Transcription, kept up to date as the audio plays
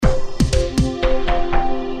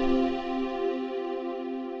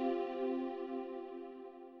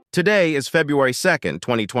Today is February 2nd,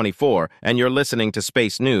 2024, and you're listening to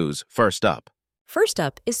Space News First Up. First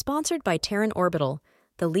Up is sponsored by Terran Orbital,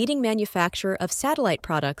 the leading manufacturer of satellite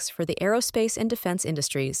products for the aerospace and defense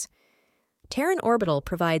industries. Terran Orbital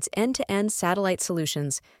provides end-to-end satellite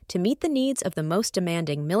solutions to meet the needs of the most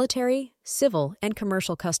demanding military, civil, and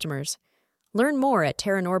commercial customers. Learn more at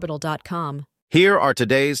terranorbital.com. Here are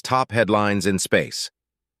today's top headlines in space.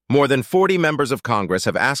 More than 40 members of Congress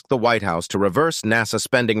have asked the White House to reverse NASA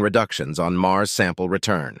spending reductions on Mars sample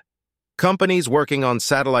return. Companies working on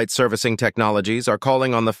satellite servicing technologies are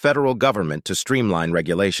calling on the federal government to streamline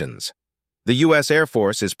regulations. The U.S. Air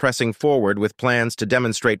Force is pressing forward with plans to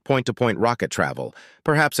demonstrate point-to-point rocket travel,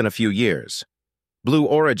 perhaps in a few years. Blue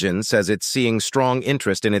Origin says it's seeing strong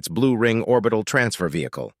interest in its Blue Ring orbital transfer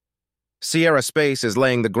vehicle. Sierra Space is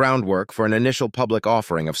laying the groundwork for an initial public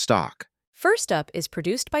offering of stock. First Up is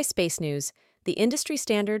produced by SpaceNews, the industry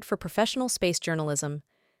standard for professional space journalism.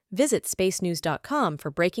 Visit spacenews.com for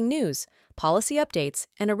breaking news, policy updates,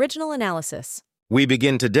 and original analysis. We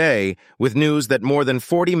begin today with news that more than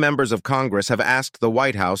 40 members of Congress have asked the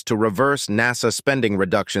White House to reverse NASA spending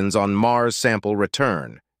reductions on Mars Sample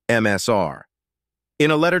Return, MSR. In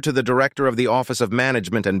a letter to the Director of the Office of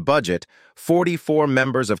Management and Budget, 44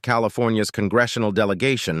 members of California's congressional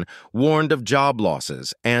delegation warned of job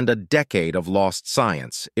losses and a decade of lost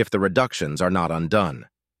science if the reductions are not undone.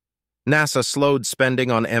 NASA slowed spending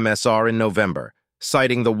on MSR in November,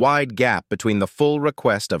 citing the wide gap between the full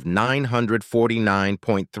request of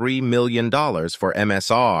 $949.3 million for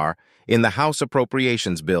MSR in the House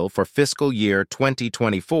Appropriations Bill for fiscal year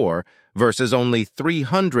 2024 versus only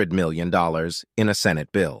 $300 million in a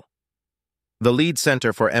Senate bill. The lead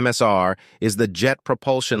center for MSR is the Jet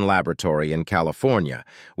Propulsion Laboratory in California,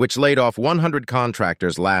 which laid off 100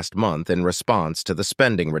 contractors last month in response to the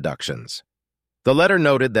spending reductions. The letter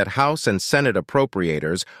noted that House and Senate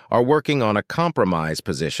appropriators are working on a compromise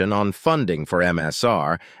position on funding for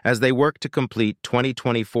MSR as they work to complete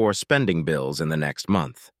 2024 spending bills in the next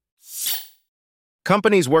month.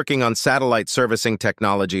 Companies working on satellite servicing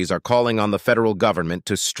technologies are calling on the federal government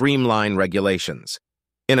to streamline regulations.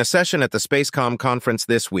 In a session at the Spacecom conference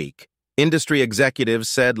this week, industry executives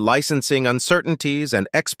said licensing uncertainties and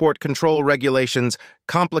export control regulations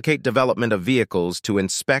complicate development of vehicles to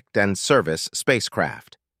inspect and service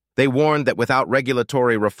spacecraft. They warned that without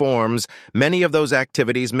regulatory reforms, many of those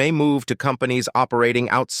activities may move to companies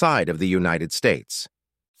operating outside of the United States.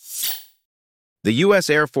 The U.S.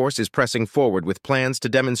 Air Force is pressing forward with plans to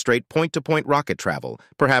demonstrate point-to-point rocket travel,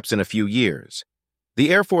 perhaps in a few years. The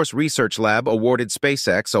Air Force Research Lab awarded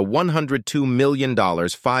SpaceX a $102 million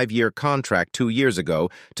five-year contract 2 years ago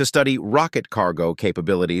to study rocket cargo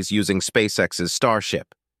capabilities using SpaceX's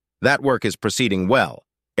Starship. That work is proceeding well,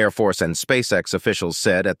 Air Force and SpaceX officials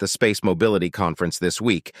said at the Space Mobility Conference this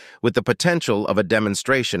week, with the potential of a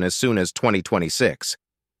demonstration as soon as 2026.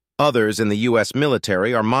 Others in the U.S.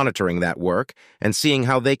 military are monitoring that work and seeing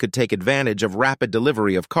how they could take advantage of rapid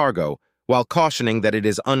delivery of cargo, while cautioning that it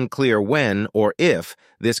is unclear when or if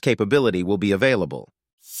this capability will be available.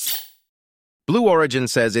 Blue Origin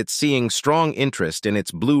says it's seeing strong interest in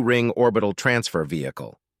its Blue Ring orbital transfer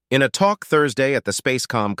vehicle. In a talk Thursday at the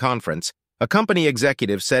Spacecom conference, a company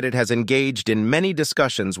executive said it has engaged in many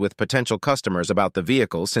discussions with potential customers about the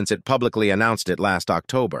vehicle since it publicly announced it last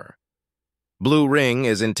October. Blue Ring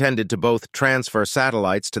is intended to both transfer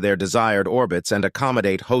satellites to their desired orbits and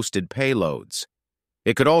accommodate hosted payloads.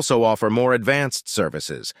 It could also offer more advanced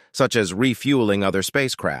services, such as refueling other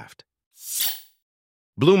spacecraft.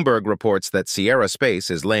 Bloomberg reports that Sierra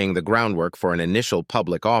Space is laying the groundwork for an initial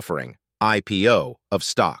public offering, IPO, of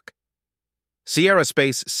stock. Sierra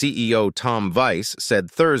Space CEO Tom Weiss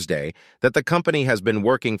said Thursday that the company has been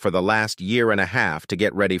working for the last year and a half to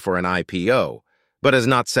get ready for an IPO, but has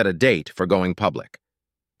not set a date for going public.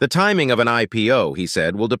 The timing of an IPO, he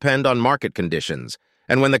said, will depend on market conditions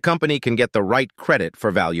and when the company can get the right credit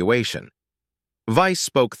for valuation. Weiss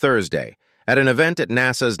spoke Thursday at an event at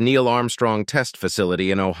NASA's Neil Armstrong Test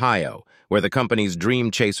Facility in Ohio, where the company's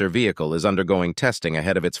Dream Chaser vehicle is undergoing testing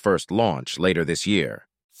ahead of its first launch later this year.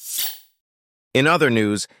 In other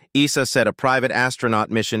news, ESA said a private astronaut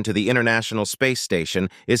mission to the International Space Station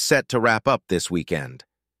is set to wrap up this weekend.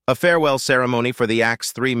 A farewell ceremony for the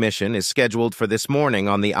AX-3 mission is scheduled for this morning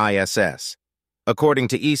on the ISS. According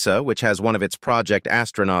to ESA, which has one of its project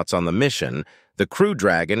astronauts on the mission, the Crew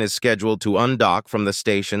Dragon is scheduled to undock from the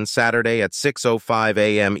station Saturday at 6:05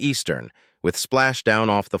 a.m. Eastern, with splashdown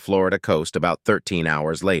off the Florida coast about 13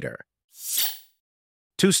 hours later.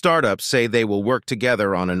 Two startups say they will work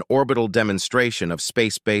together on an orbital demonstration of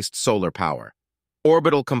space-based solar power.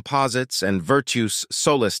 Orbital Composites and Virtus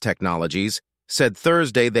Solis Technologies said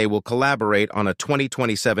Thursday they will collaborate on a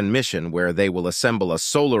 2027 mission where they will assemble a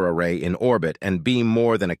solar array in orbit and beam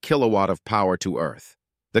more than a kilowatt of power to Earth.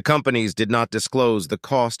 The companies did not disclose the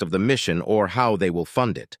cost of the mission or how they will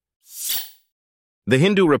fund it. The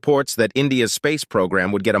Hindu reports that India's space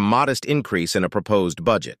program would get a modest increase in a proposed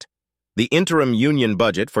budget. The interim union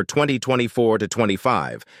budget for 2024 to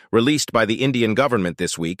 25, released by the Indian government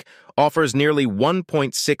this week, offers nearly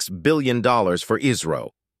 $1.6 billion for ISRO,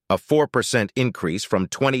 a 4% increase from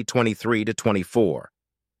 2023 to 24.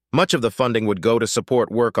 Much of the funding would go to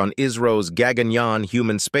support work on ISRO's Gaganyaan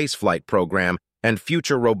human spaceflight program and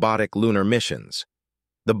future robotic lunar missions.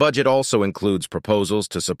 The budget also includes proposals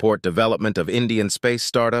to support development of Indian space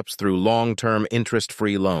startups through long-term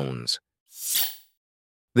interest-free loans.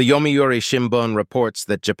 The Yomiuri Shimbun reports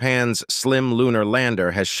that Japan's slim lunar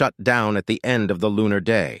lander has shut down at the end of the lunar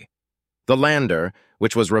day. The lander,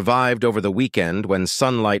 which was revived over the weekend when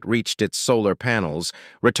sunlight reached its solar panels,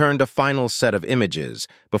 returned a final set of images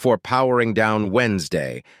before powering down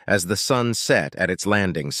Wednesday as the sun set at its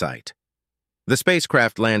landing site. The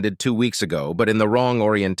spacecraft landed 2 weeks ago, but in the wrong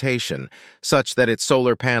orientation, such that its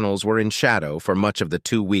solar panels were in shadow for much of the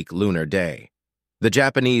 2-week lunar day. The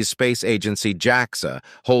Japanese space agency JAXA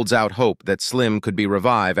holds out hope that SLIM could be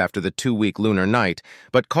revived after the 2-week lunar night,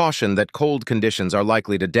 but cautioned that cold conditions are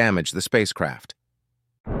likely to damage the spacecraft.